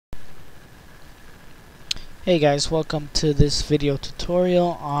Hey guys, welcome to this video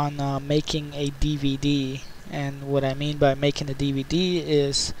tutorial on making a DVD. And what I mean by making a DVD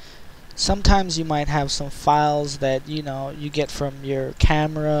is sometimes you might have some files that you get from your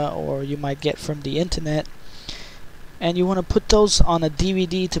camera or you might get from the internet, and you want to put those on a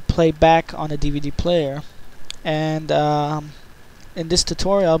DVD to play back on a DVD player. And in this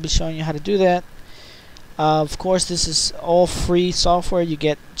tutorial I'll be showing you how to do that. Of course, this is all free software you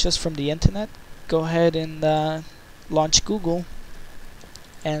get just from the internet. Go ahead and launch Google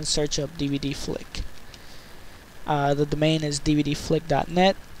and search up DVD Flick. The domain is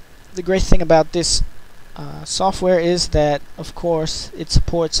dvdflick.net. The great thing about this software is that, of course, it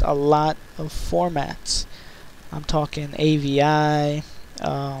supports a lot of formats. I'm talking AVI,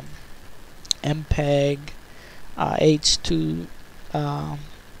 MPEG, H2,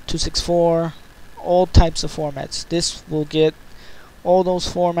 264, all types of formats. This will get all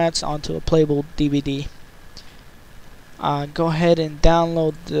those formats onto a playable DVD. Go ahead and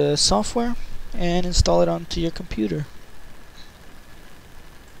download the software and install it onto your computer.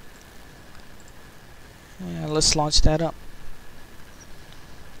 Let's launch that up.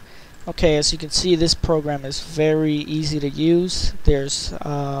 Okay, as you can see, this program is very easy to use. There's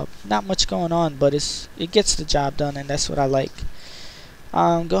not much going on, but it gets the job done, and that's what I like.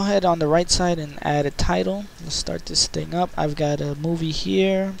 Go ahead on the right side and add a title. Let's start this thing up. I've got a movie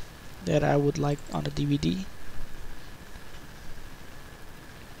here that I would like on the DVD.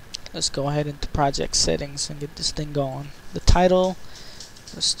 Let's go ahead into project settings and get this thing going. The title,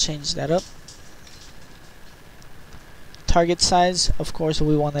 let's change that up. Target size, of course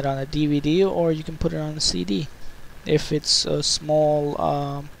we want it on a DVD, or you can put it on a CD if it's a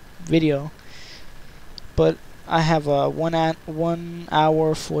small video. But I have a 1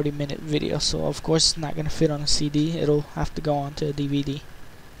 hour 40-minute video, so of course it's not going to fit on a CD. It'll have to go onto a DVD.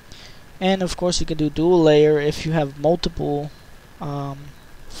 And of course you can do dual layer if you have multiple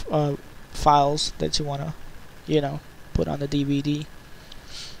files that you want to put on the DVD.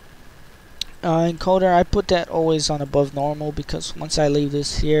 Encoder, I put that always on above normal, because once I leave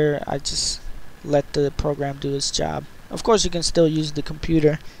this here I just let the program do its job. Of course you can still use the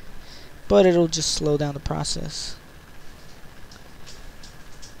computer, but it'll just slow down the process.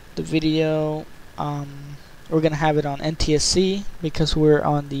 The video, we're gonna have it on NTSC because we're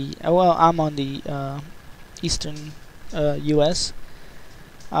on the I'm on the Eastern US.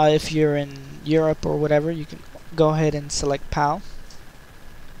 If you're in Europe or whatever, you can go ahead and select PAL.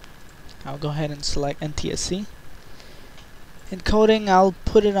 I'll go ahead and select NTSC. Encoding, I'll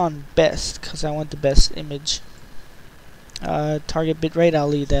put it on best because I want the best image. Target bitrate, I'll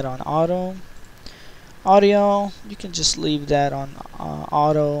leave that on auto. Audio, you can just leave that on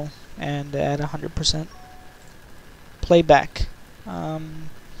auto and at 100%. Playback,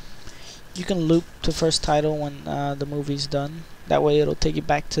 you can loop the first title when the movie's done. That way it'll take you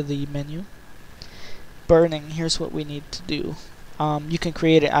back to the menu. Burning, here's what we need to do. You can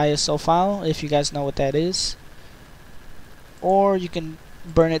create an ISO file if you guys know what that is, or you can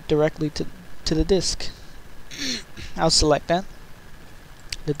burn it directly to the disk. I'll select that.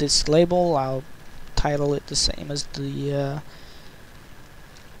 The disk label, I'll title it the same as the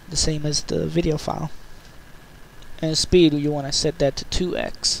video file. And speed, you want to set that to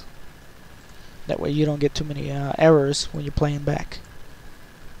 2x. That way you don't get too many errors when you're playing back.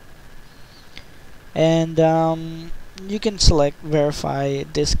 And you can select verify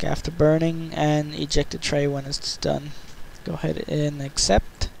disk after burning and eject the tray when it's done. Go ahead and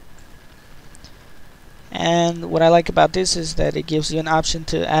accept. And what I like about this is that it gives you an option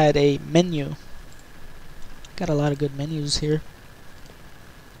to add a menu. Got a lot of good menus here.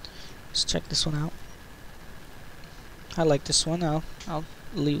 Let's check this one out. I like this one. I'll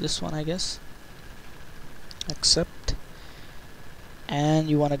leave this one, I guess. Accept. And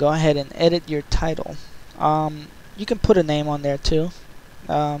you want to go ahead and edit your title. You can put a name on there too.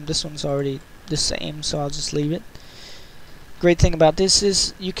 This one's already the same, so I'll just leave it. Great thing about this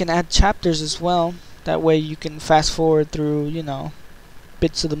is you can add chapters as well. That way you can fast forward through,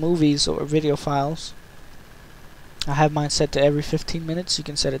 bits of the movies or video files. I have mine set to every 15 minutes. You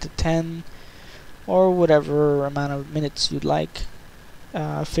can set it to 10 or whatever amount of minutes you'd like.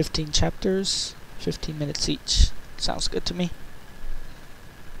 15 chapters, 15 minutes each. Sounds good to me.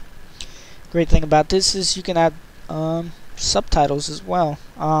 Great thing about this is you can add subtitles as well,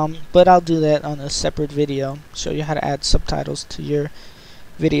 but I'll do that on a separate video. Show you how to add subtitles to your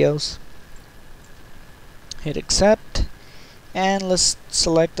videos. Hit accept, and let's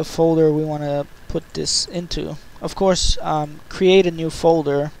select the folder we want to put this into. Of course, create a new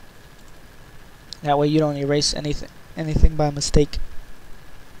folder. That way you don't erase anything by mistake.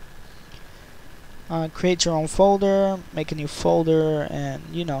 create your own folder, make a new folder, and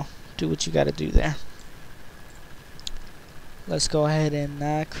you know, do what you gotta do there. Let's go ahead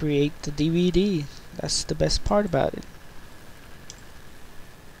and create the DVD. That's the best part about it.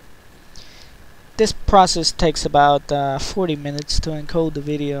 This process takes about 40 minutes to encode the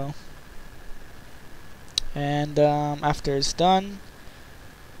video, and after it's done,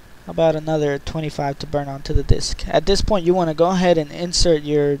 about another 25 to burn onto the disk. At this point, you want to go ahead and insert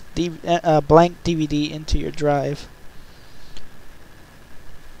your blank DVD into your drive.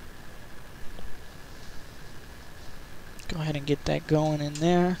 Go ahead and get that going in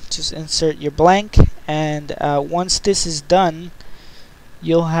there. Just insert your blank, and once this is done,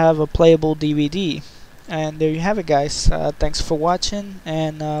 you'll have a playable DVD. And there you have it, guys. Thanks for watching,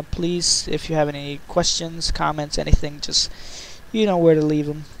 and please, if you have any questions, comments, anything, just you know where to leave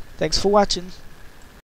them. Thanks for watching.